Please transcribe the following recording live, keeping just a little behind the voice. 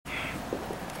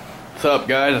What's up,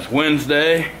 guys? It's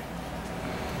Wednesday.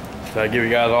 So I give you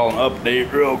guys all an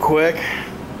update real quick.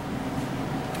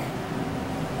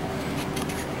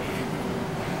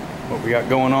 What we got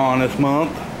going on this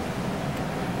month.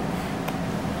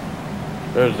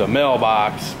 There's a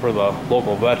mailbox for the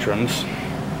local veterans.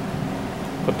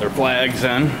 Put their flags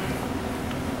in.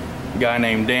 A guy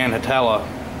named Dan Hatella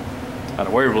out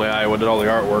of Waverly, Iowa did all the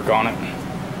artwork on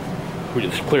it. We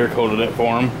just clear coated it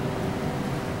for him.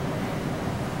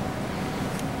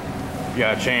 If you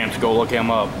got a chance, go look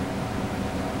him up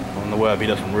on the web. He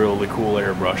does some really cool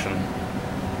airbrushing.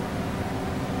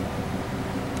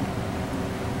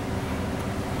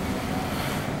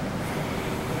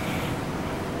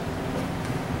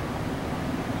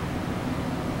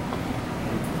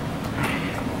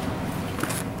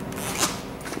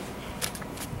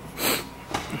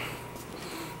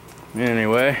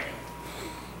 Anyway,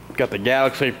 got the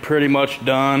Galaxie pretty much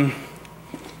done.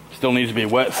 Still needs to be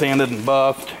wet sanded and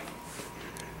buffed.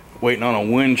 Waiting on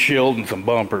a windshield and some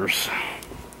bumpers.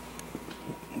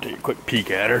 Take a quick peek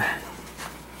at her.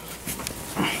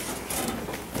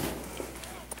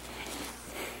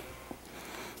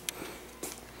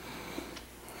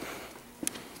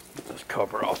 Get this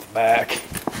cover off the back.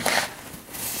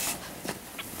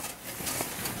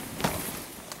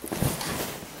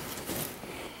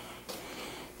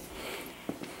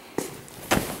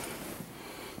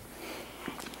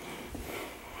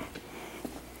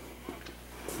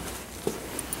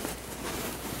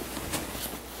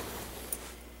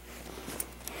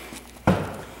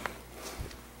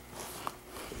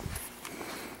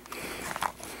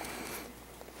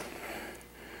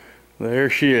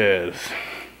 There she is.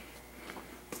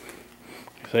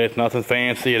 Say it's nothing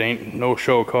fancy, it ain't no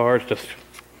show car, it's just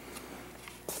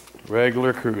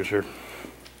regular cruiser.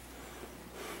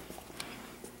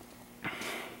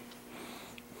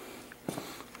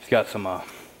 It's got some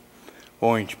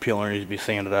orange peel that needs to be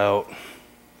sanded out.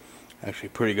 Actually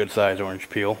pretty good size orange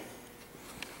peel.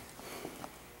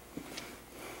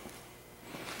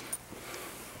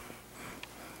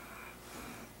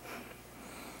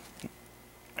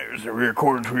 There's the rear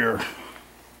quarters we were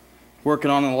working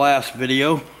on in the last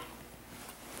video.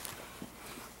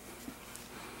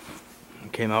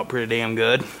 It came out pretty damn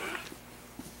good.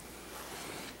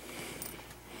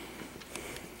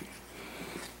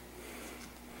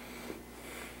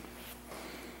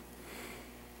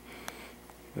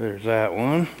 There's that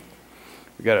one.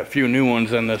 We got a few new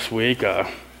ones in this week. This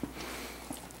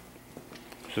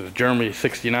is a Germany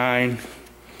 69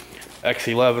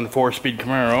 x11 4-speed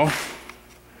Camaro.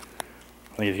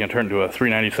 I think he's going to turn into a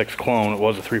 396 clone. It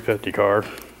was a 350 car.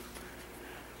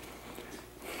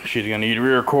 She's going to need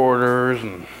rear quarters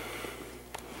and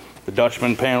the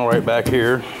Dutchman panel right back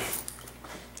here.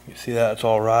 You see that? It's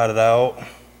all rotted out.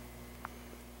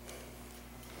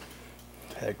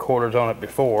 Had quarters on it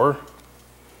before.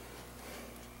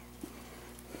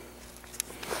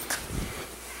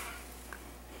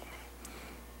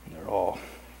 They're all,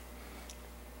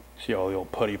 see all the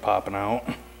old putty popping out.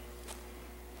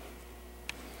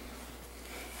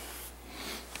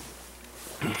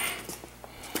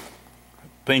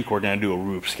 I think we're going to do a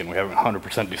roof skin. We haven't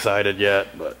 100% decided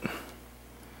yet, but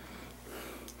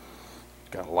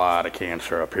got a lot of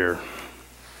cancer up here.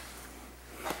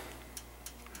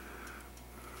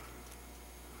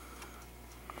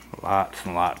 Lots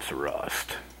and lots of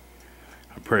rust.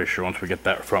 I'm pretty sure once we get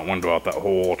that front window out, that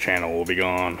whole channel will be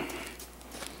gone.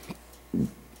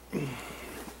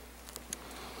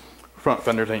 Front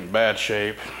fenders ain't in bad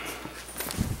shape.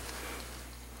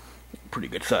 Pretty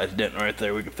good sized dent right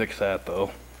there. We can fix that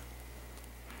though.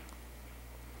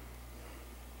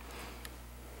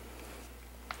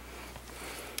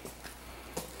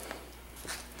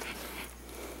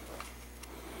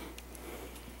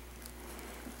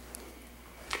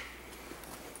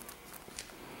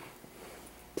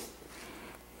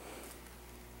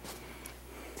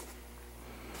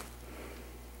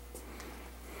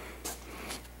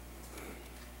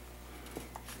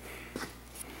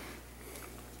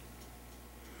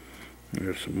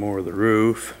 There's some more of the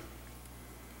roof.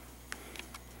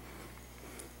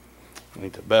 I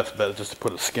think the best bet is just to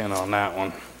put a skin on that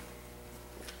one.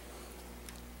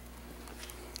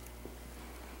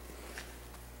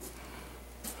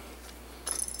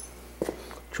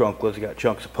 Trunk lid's got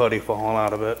chunks of putty falling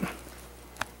out of it.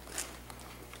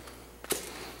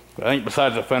 But I think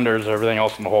besides the fenders, everything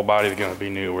else in the whole body is going to be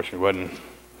new. We're putting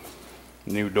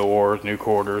new doors, new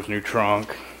quarters, new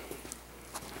trunk.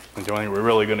 And the only thing we're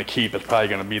really going to keep is probably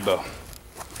going to be the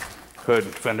hood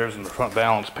and fenders and the front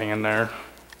balance pan there.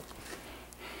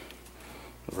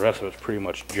 The rest of it's pretty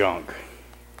much junk.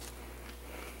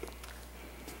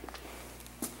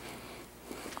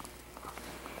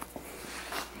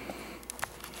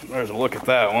 There's a look at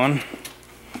that one.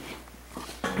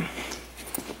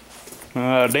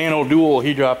 Dan O'Doul,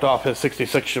 he dropped off his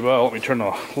 66 Chevelle. Let me turn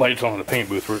the lights on in the paint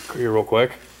booth here real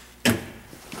quick.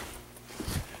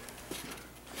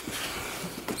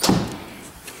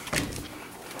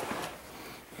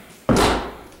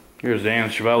 Here's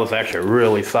Dan's Chevelle. It's actually a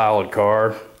really solid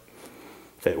car.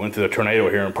 It went through the tornado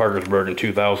here in Parkersburg in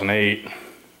 2008.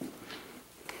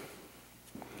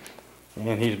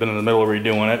 And he's been in the middle of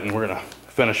redoing it, and we're gonna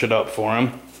finish it up for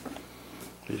him.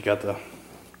 He's got the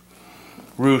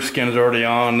roof skins already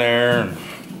on there, and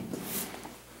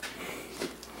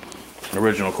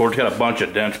original cord. It's got a bunch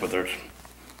of dents, but there's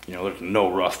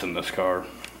no rust in this car.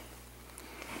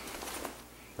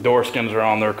 Door skins are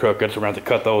on there crooked, so we're gonna have to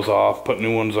cut those off, put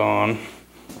new ones on.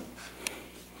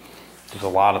 There's a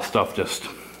lot of stuff just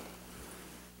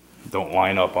don't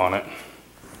line up on it.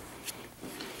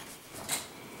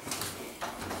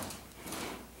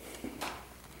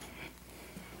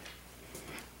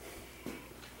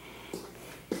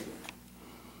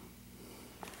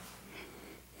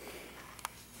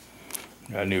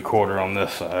 Got a new quarter on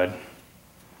this side.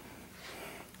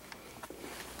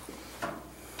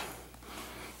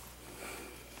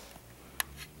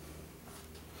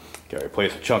 Got to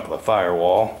replace a chunk of the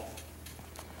firewall.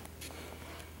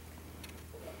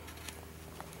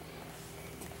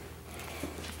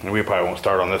 And we probably won't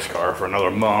start on this car for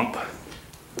another month.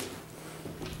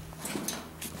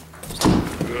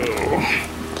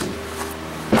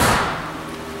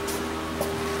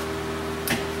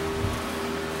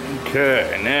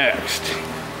 Okay, next.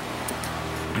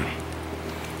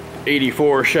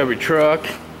 84 Chevy truck.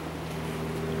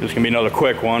 This is gonna be another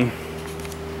quick one.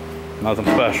 Nothing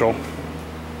special.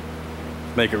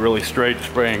 Make it really straight,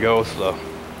 spray and go. So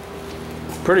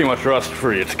pretty much rust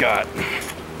free. It's got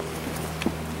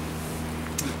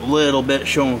a little bit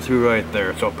showing through right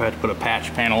there, so I had to put a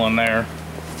patch panel in there.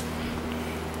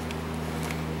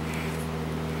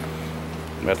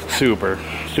 That's a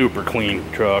super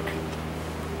clean truck.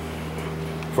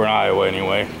 For an Iowa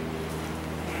anyway.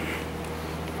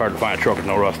 Hard to find a truck with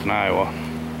no rust in Iowa.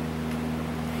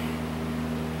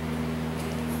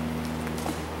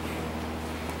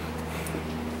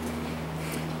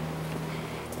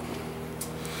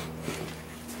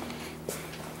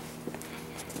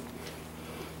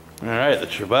 Alright, the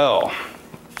Chevelle.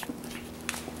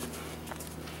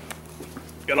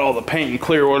 Got all the paint in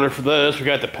clear order for this. We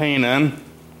got the paint in.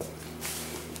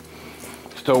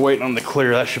 Still waiting on the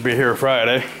clear. That should be here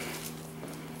Friday.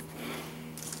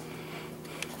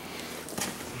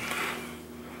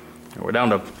 We're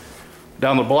down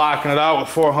to blocking it out with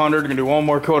 400. Gonna do one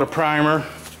more coat of primer,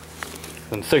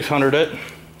 then 600 it.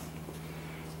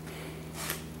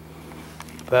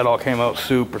 That all came out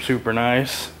super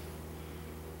nice.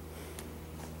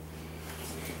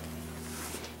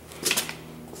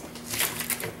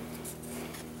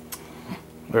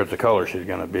 There's the color she's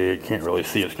gonna be. You can't really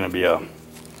see. It's gonna be a,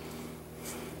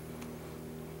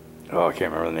 oh, I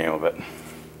can't remember the name of it.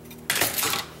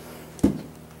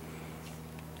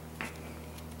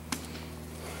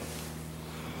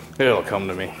 It'll come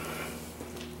to me.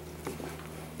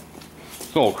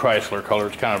 It's an old Chrysler color.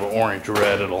 It's kind of an orange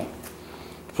red. It'll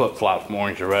flip-flop from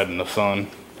orange to red in the sun.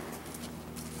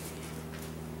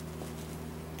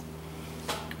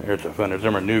 There's the fenders.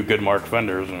 Them are new Goodmark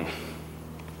fenders, and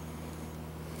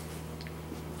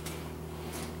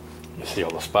you see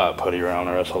all the spot putty around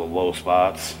there. That's all the low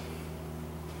spots.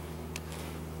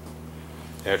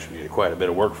 Actually needed quite a bit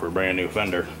of work for a brand new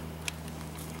fender.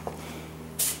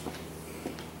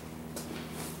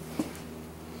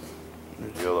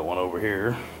 There's the other one over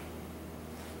here.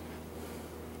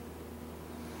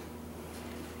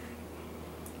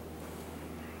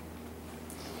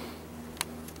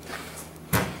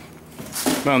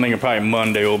 I'm thinking probably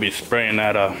Monday we'll be spraying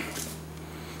that,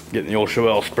 getting the old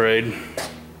Chevelle sprayed.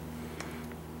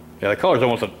 Yeah, the color's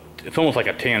it's almost like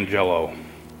a tan jello.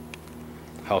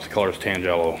 House color's tan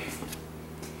jello.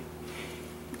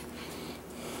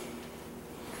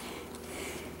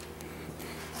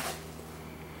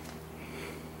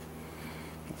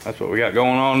 That's what we got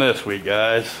going on this week,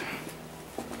 guys.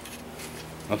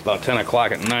 That's about 10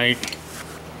 o'clock at night.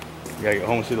 We gotta get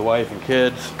home and see the wife and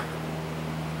kids.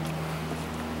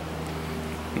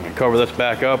 I'm gonna cover this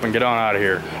back up and get on out of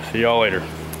here. See y'all later.